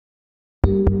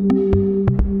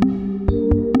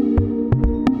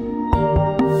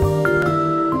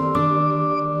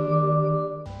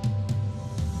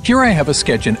Here I have a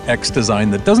sketch in X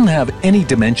design that doesn't have any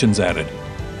dimensions added.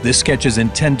 This sketch is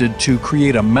intended to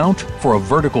create a mount for a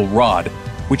vertical rod,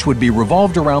 which would be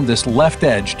revolved around this left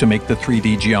edge to make the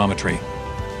 3D geometry.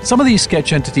 Some of these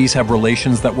sketch entities have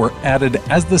relations that were added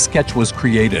as the sketch was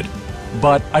created,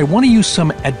 but I want to use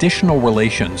some additional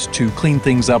relations to clean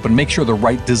things up and make sure the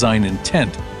right design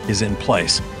intent is in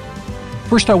place.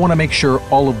 First, I want to make sure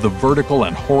all of the vertical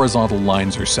and horizontal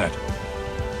lines are set.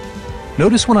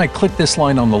 Notice when I click this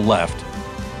line on the left,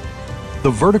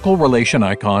 the vertical relation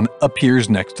icon appears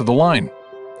next to the line.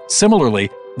 Similarly,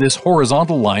 this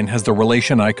horizontal line has the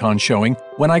relation icon showing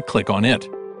when I click on it.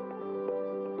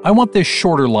 I want this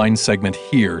shorter line segment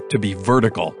here to be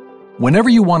vertical. Whenever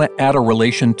you want to add a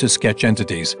relation to sketch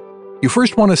entities, you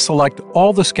first want to select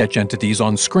all the sketch entities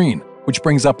on screen, which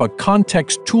brings up a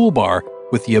context toolbar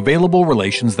with the available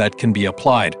relations that can be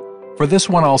applied. For this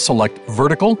one, I'll select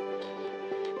vertical,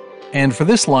 and for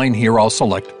this line here, I'll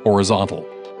select horizontal.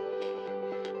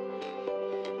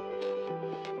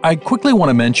 I quickly want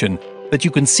to mention that you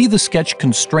can see the sketch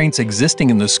constraints existing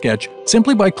in the sketch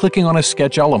simply by clicking on a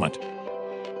sketch element.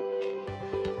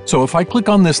 So if I click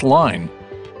on this line,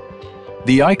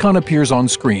 the icon appears on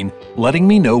screen, letting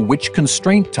me know which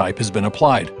constraint type has been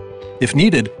applied. If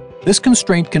needed, this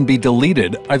constraint can be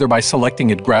deleted either by selecting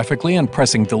it graphically and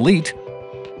pressing delete,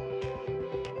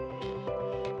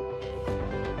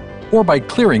 or by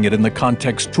clearing it in the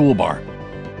context toolbar.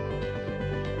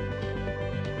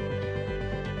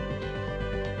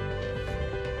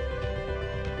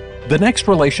 The next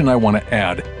relation I want to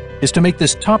add is to make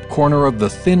this top corner of the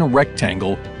thin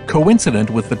rectangle coincident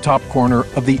with the top corner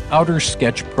of the outer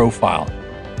sketch profile.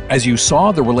 As you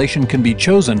saw, the relation can be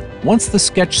chosen once the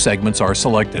sketch segments are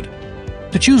selected.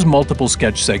 To choose multiple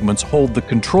sketch segments, hold the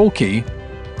Control key,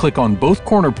 click on both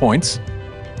corner points,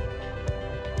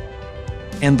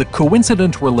 and the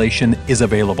coincident relation is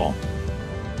available.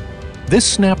 This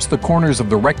snaps the corners of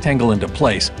the rectangle into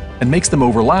place and makes them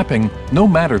overlapping no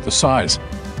matter the size.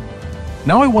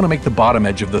 Now I want to make the bottom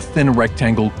edge of the thin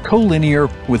rectangle collinear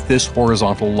with this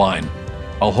horizontal line.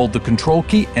 I'll hold the Control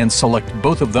key and select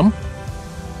both of them.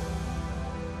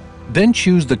 Then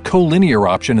choose the collinear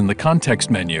option in the context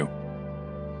menu.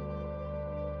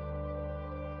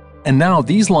 And now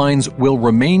these lines will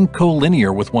remain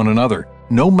collinear with one another,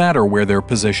 no matter where they're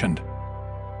positioned.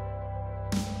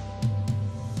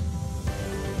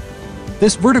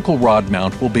 This vertical rod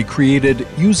mount will be created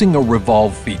using a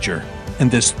revolve feature, and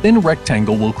this thin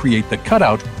rectangle will create the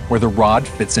cutout where the rod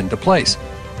fits into place.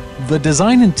 The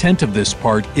design intent of this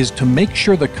part is to make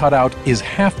sure the cutout is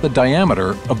half the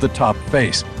diameter of the top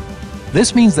face.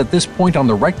 This means that this point on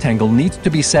the rectangle needs to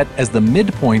be set as the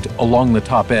midpoint along the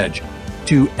top edge.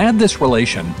 To add this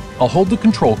relation, I'll hold the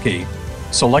Control key,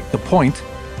 select the point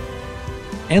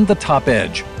and the top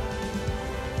edge,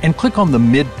 and click on the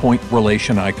midpoint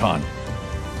relation icon.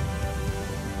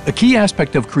 A key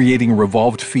aspect of creating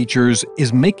revolved features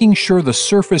is making sure the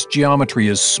surface geometry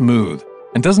is smooth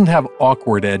and doesn't have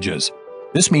awkward edges.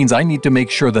 This means I need to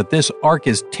make sure that this arc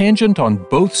is tangent on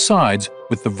both sides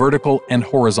with the vertical and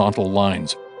horizontal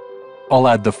lines. I'll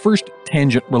add the first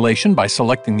tangent relation by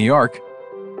selecting the arc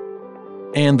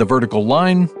and the vertical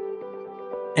line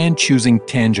and choosing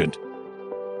tangent.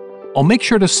 I'll make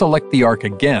sure to select the arc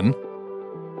again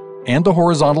and the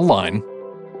horizontal line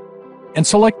and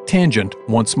select tangent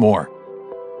once more.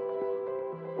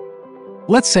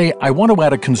 Let's say I want to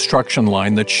add a construction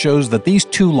line that shows that these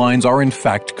two lines are in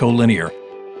fact collinear.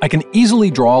 I can easily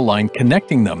draw a line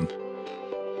connecting them.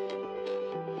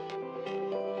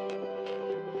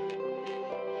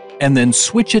 And then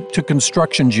switch it to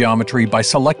construction geometry by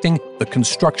selecting the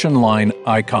construction line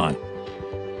icon.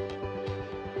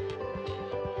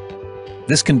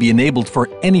 This can be enabled for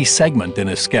any segment in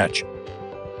a sketch.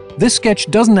 This sketch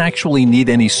doesn't actually need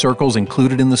any circles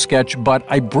included in the sketch, but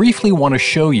I briefly want to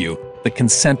show you the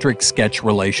concentric sketch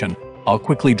relation. I'll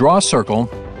quickly draw a circle,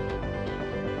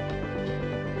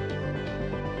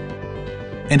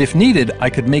 and if needed, I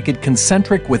could make it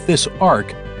concentric with this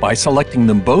arc by selecting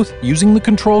them both using the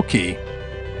Control key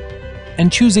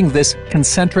and choosing this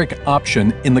concentric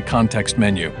option in the context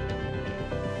menu.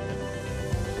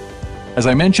 As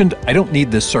I mentioned, I don't need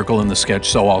this circle in the sketch,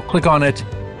 so I'll click on it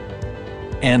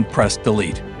and press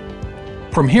delete.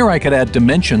 From here I could add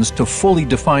dimensions to fully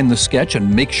define the sketch and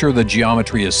make sure the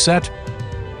geometry is set,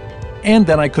 and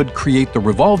then I could create the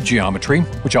revolve geometry,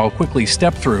 which I'll quickly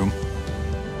step through.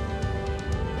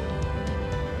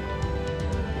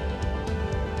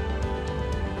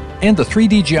 and the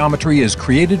 3D geometry is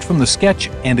created from the sketch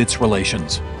and its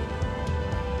relations.